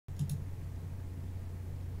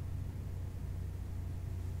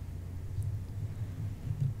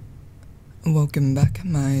Welcome back,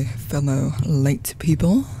 my fellow light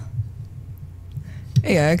people.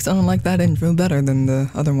 Hey, I actually like that intro better than the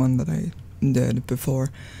other one that I did before.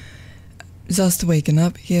 Just waking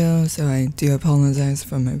up here, so I do apologize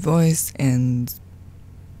for my voice and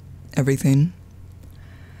everything.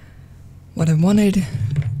 What I wanted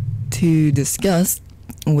to discuss,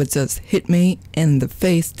 what just hit me in the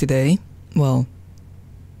face today, well,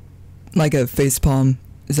 like a facepalm,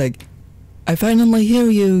 it's like, I finally hear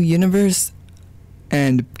you, universe,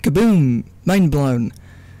 and kaboom, mind blown.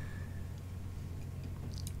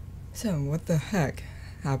 So, what the heck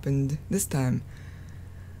happened this time?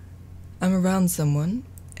 I'm around someone,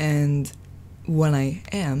 and when I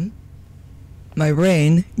am, my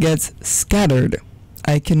brain gets scattered.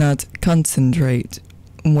 I cannot concentrate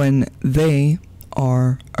when they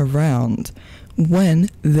are around. When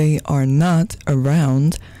they are not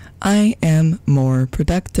around, I am more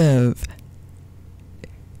productive.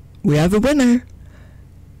 We have a winner.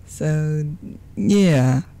 So,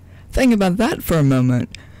 yeah. Think about that for a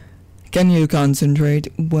moment. Can you concentrate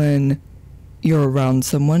when you're around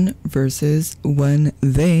someone versus when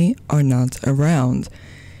they are not around?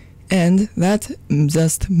 And that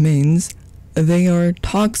just means they are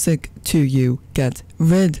toxic to you. Get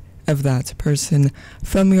rid of that person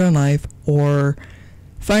from your life, or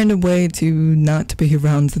find a way to not be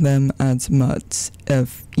around them as much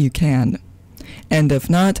if you can. And if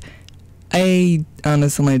not, I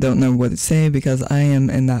honestly don't know what to say because I am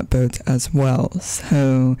in that boat as well.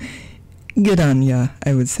 So, good on ya,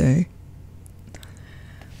 I would say.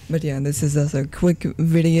 But yeah, this is just a quick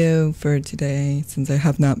video for today since I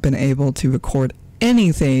have not been able to record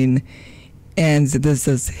anything and this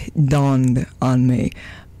just dawned on me.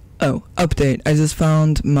 Oh, update. I just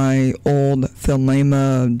found my old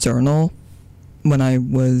Thelema journal when I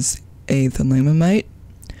was a Thelemamite.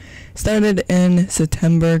 Started in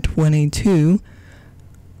September 22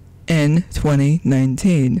 in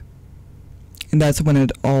 2019. And that's when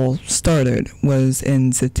it all started, was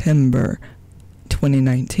in September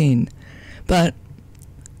 2019. But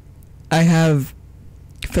I have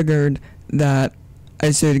figured that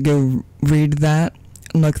I should go read that,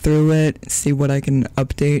 look through it, see what I can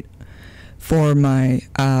update for my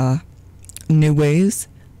new ways.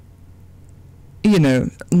 You know,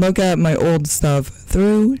 look at my old stuff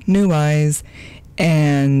through new eyes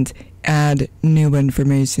and add new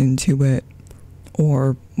information to it,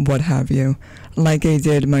 or what have you. Like I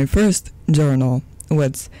did my first journal,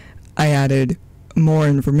 which I added more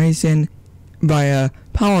information via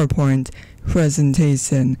PowerPoint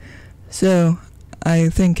presentation. So I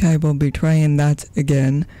think I will be trying that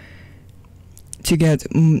again to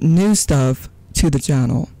get new stuff to the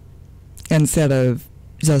channel instead of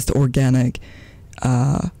just organic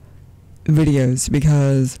videos,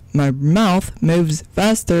 because my mouth moves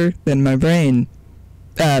faster than my brain.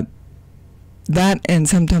 That and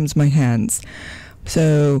sometimes my hands.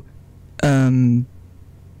 So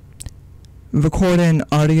recording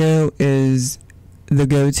audio is the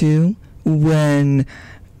go-to when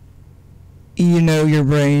you know your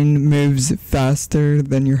brain moves faster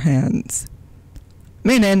than your hands.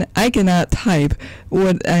 Meaning, I cannot type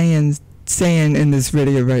what I am saying in this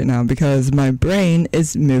video right now because my brain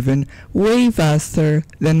is moving way faster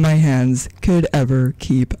than my hands could ever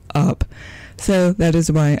keep up. So that is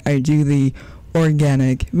why I do the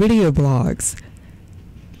organic video blogs.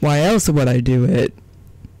 Why else would I do it?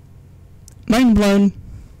 Mind blown.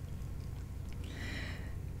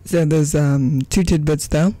 So there's 2 tidbits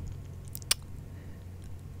though.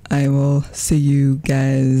 I will see you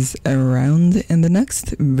guys around in the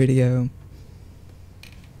next video.